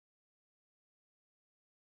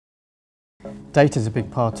Data is a big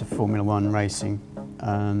part of Formula One racing,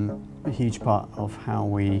 a huge part of how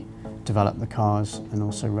we develop the cars and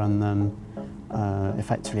also run them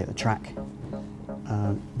effectively at the track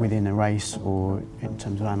within a race or in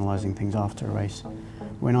terms of analysing things after a race.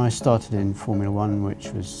 When I started in Formula One, which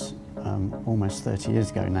was almost 30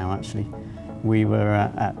 years ago now actually, we were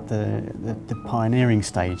at the pioneering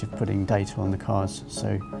stage of putting data on the cars.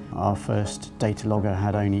 So our first data logger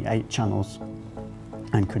had only 8 channels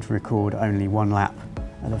and could record only 1 lap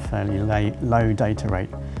at a fairly low data rate.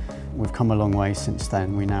 We've come a long way since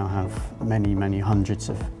then. We now have many hundreds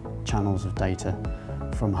of channels of data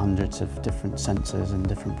from hundreds of different sensors and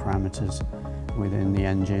different parameters within the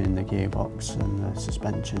engine, the gearbox and the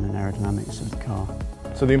suspension and aerodynamics of the car.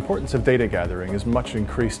 So the importance of data gathering is much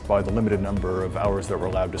increased by the limited number of hours that we're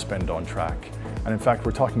allowed to spend on track. And in fact,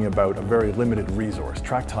 we're talking about a very limited resource.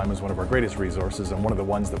 Track time is one of our greatest resources and one of the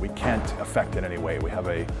ones that we can't affect in any way. We have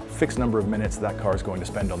a fixed number of minutes that car is going to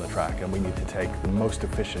spend on the track, and we need to take the most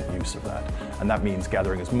efficient use of that. And that means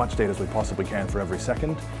gathering as much data as we possibly can for every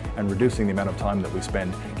second and reducing the amount of time that we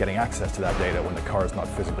spend getting access to that data when the car is not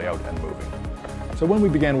physically out and moving. So when we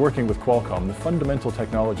began working with Qualcomm, the fundamental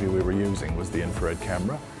technology we were using was the infrared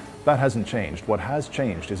camera. That hasn't changed. What has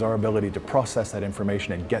changed is our ability to process that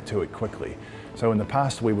information and get to it quickly. So in the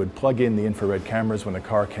past, we would plug in the infrared cameras when the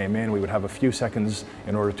car came in. We would have a few seconds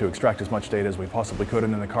in order to extract as much data as we possibly could,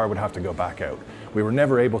 and then the car would have to go back out. We were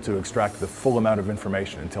never able to extract the full amount of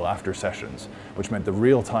information until after sessions, which meant the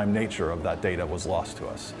real-time nature of that data was lost to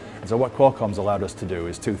us. And so what Qualcomm's allowed us to do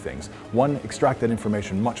is 2 things. 1, extract that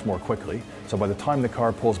information much more quickly, so by the time the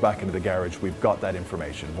car pulls back into the garage, we've got that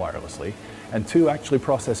information wirelessly. And 2, actually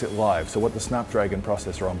process it live. So what the Snapdragon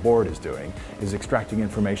processor on board is doing is extracting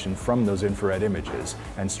information from those infrared images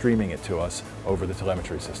and streaming it to us over the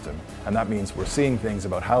telemetry system. And that means we're seeing things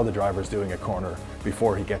about how the driver's doing a corner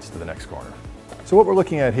before he gets to the next corner. So what we're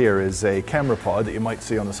looking at here is a camera pod that you might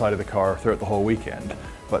see on the side of the car throughout the whole weekend.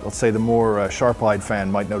 But let's say the more sharp-eyed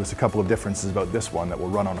fan might notice a couple of differences about this one that will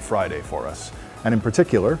run on a Friday for us. And in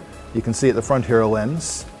particular, you can see at the front here a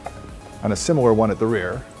lens and a similar one at the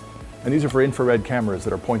rear. And these are for infrared cameras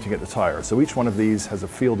that are pointing at the tire. So each one of these has a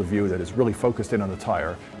field of view that is really focused in on the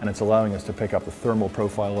tire, and it's allowing us to pick up the thermal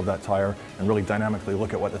profile of that tire and really dynamically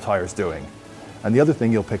look at what the tire is doing. And the other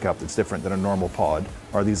thing you'll pick up that's different than a normal pod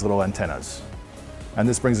are these little antennas. And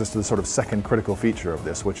this brings us to the sort of second critical feature of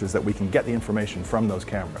this, which is that we can get the information from those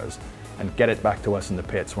cameras and get it back to us in the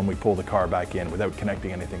pits when we pull the car back in without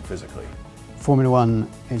connecting anything physically. Formula One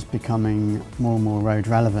is becoming more and more road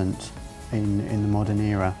relevant in the modern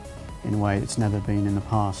era in a way it's never been in the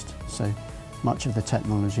past. So much of the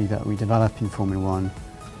technology that we develop in Formula One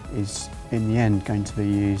is in the end going to be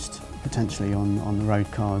used potentially on the road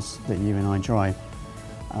cars that you and I drive.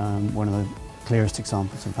 One of the clearest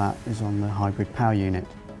examples of that is on the hybrid power unit,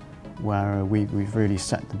 where we've really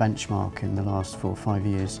set the benchmark in the last 4 or 5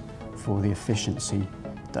 years for the efficiency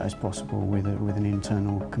that is possible with an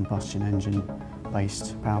internal combustion engine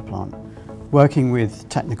based power plant. Working with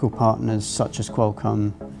technical partners such as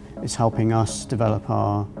Qualcomm is helping us develop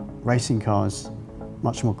our racing cars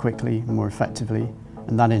much more quickly, more effectively,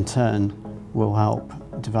 and that in turn will help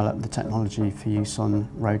develop the technology for use on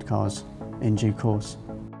road cars in due course.